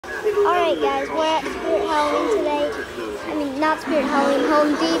Alright guys, we're at Spirit Halloween today. I mean, not Spirit Halloween,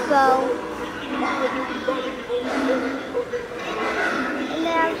 Home Depot. And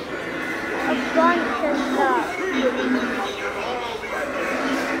they have a bunch of stuff. They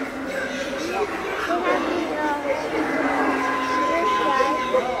have these,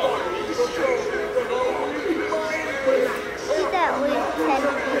 he's at least 10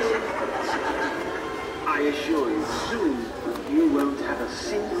 feet. I assure you, soon you won't have a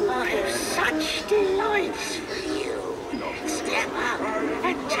single Oh, such delights for you. Step up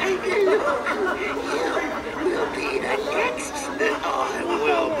and take a look. You will be the next that I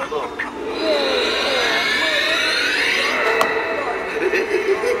will cook.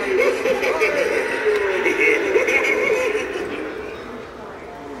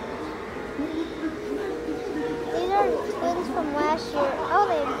 These are twins from last year. Oh,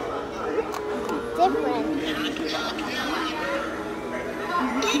 they're different.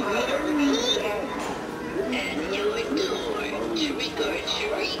 And you're adored. Trick or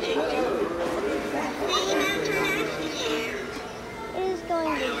treating. It is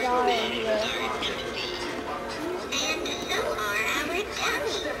going to die in here. And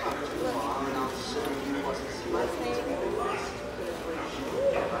so are our tummies.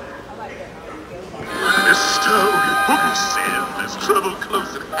 Mister, who said there's trouble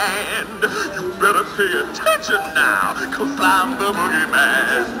close at hand? You better pay attention now, 'cause I'm the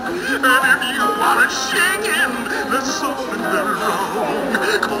boogeyman. And if you wanna shake him, there's something very wrong,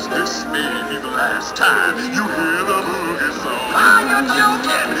 'cause this may be the last time you hear the boogie song. Ah, you're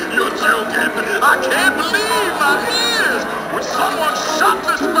joking! I can't believe my ears! When someone shot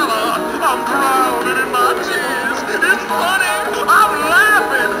this fella, I'm drowning in my tears. It's funny, I'm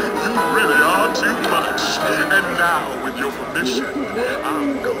laughing. You really are too much. And now, with your permission,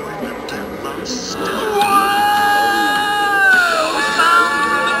 I'm going to do my stuff.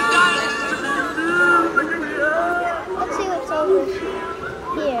 Let's see what's over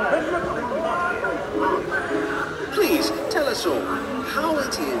here. Please, tell us all how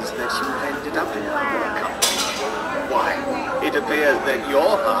it is that you ended up in our company. Why, it appears that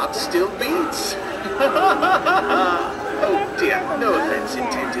your heart still beats. Oh dear, no offense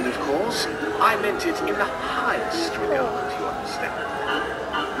intended, of course. I meant it in the highest regard, you understand.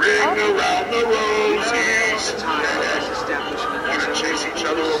 Ring around the roses. Time for this establishment. Wanna chase each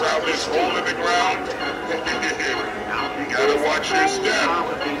other around this hole in the ground? You gotta watch your step.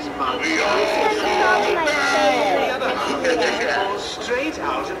 We all fall down. Fall straight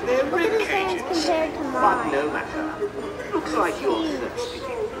out of their Look at rib his hands cages. compared to But mine. no matter. Looks like you're thirsty.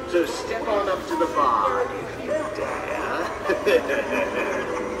 So step on up to the bar if you dare.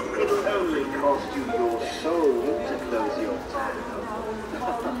 It'll only cost you your soul to close your tab.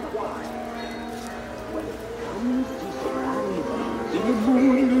 In the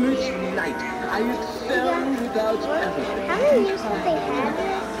moonlit night, I excel without effort. How many years have they had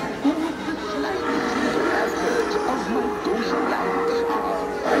this? Of my ghost light,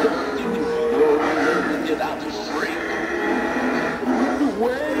 without a shrink. The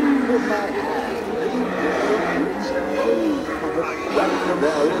wave of my hand.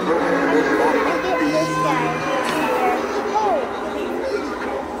 Get this guy here. Oh!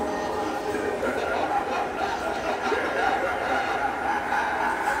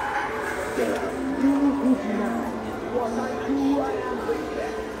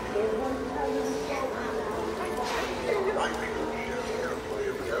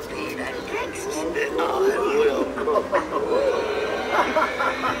 Be the next that I will cook.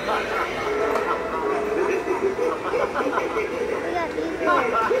 We got these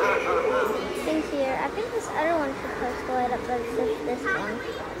things here. I think this other one's supposed to light up, but it's just this one.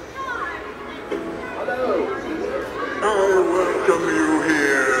 I welcome you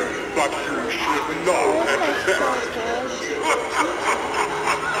here, but you should not accept.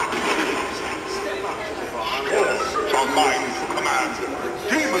 Spirits are mine to command.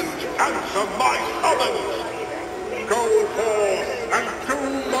 Demons answer my summons. Go forth and do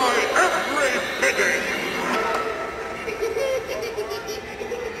my every bidding.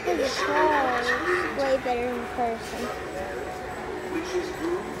 His guitar is way better in person.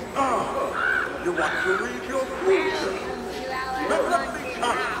 You want to read your future? Let me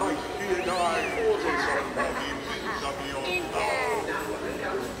cast my seeing eyes on the images of your heart.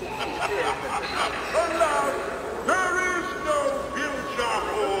 Alas, there is no future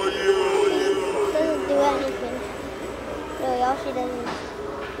for you. Doesn't do anything. Really, all she does is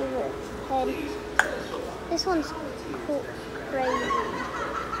move her head. This one's cool, crazy.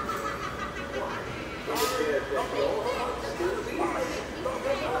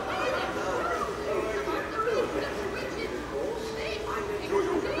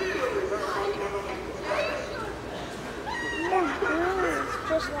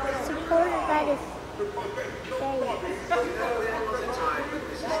 He's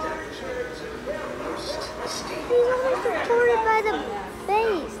only supported by the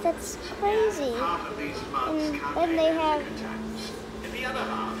base. That's crazy. And then they have this,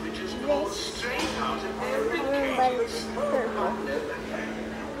 but it's purple.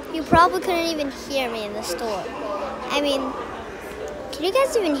 You probably couldn't even hear me in the store. I mean, can you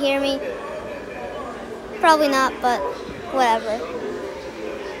guys even hear me? Probably not, but whatever.